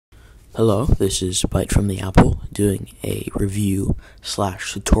Hello, this is Bite from the Apple doing a review /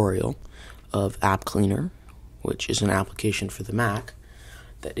 tutorial of AppCleaner, which is an application for the Mac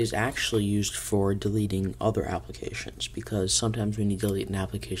that is actually used for deleting other applications, because sometimes when you delete an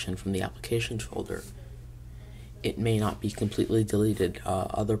application from the applications folder, it may not be completely deleted.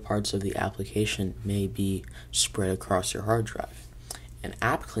 Other parts of the application may be spread across your hard drive. And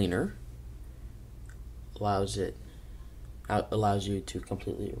AppCleaner allows you to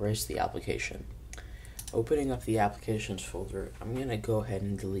completely erase the application. Opening up the applications folder, I'm going to go ahead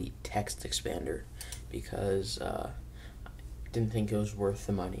and delete Text Expander because I didn't think it was worth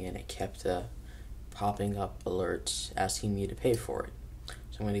the money, and it kept popping up alerts asking me to pay for it.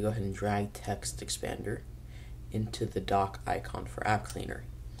 So I'm going to go ahead and drag Text Expander into the dock icon for AppCleaner.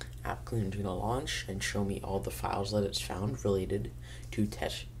 AppCleaner is going to launch and show me all the files that it's found related to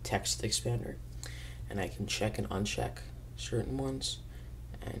Text Expander, and I can check and uncheck certain ones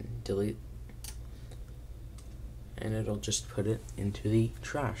and delete, and it'll just put it into the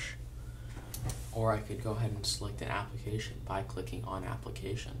trash. Or I could go ahead and select an application by clicking on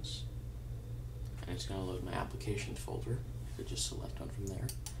Applications, and it's going to load my Applications folder. I could just select one from there.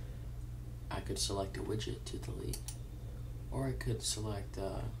 I could select a widget to delete, or I could select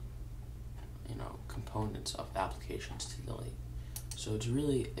components of applications to delete. So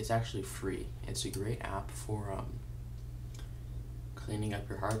it's actually free. It's a great app for cleaning up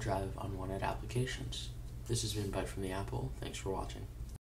your hard drive of unwanted applications. This has been Bite from the Apple. Thanks for watching.